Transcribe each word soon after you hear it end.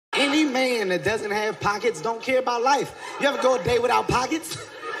Any man that doesn't have pockets don't care about life. You ever go a day without pockets?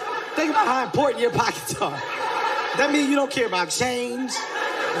 Think about how important your pockets are. That means you don't care about change,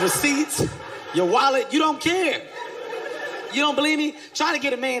 receipts, your wallet. You don't care. You don't believe me? Try to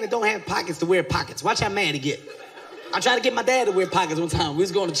get a man that don't have pockets to wear pockets. Watch how mad he get. I tried to get my dad to wear pockets one time. We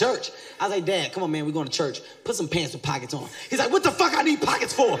was going to church. I was like, Dad, come on, man, we're going to church. Put some pants with pockets on. He's like, what the fuck I need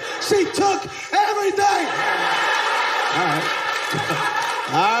pockets for? She took everything. All right.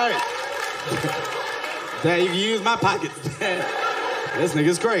 All right. Dad, you can use my pockets. This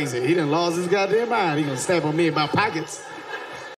nigga's crazy. He done lost his goddamn mind. He gonna snap on me about pockets.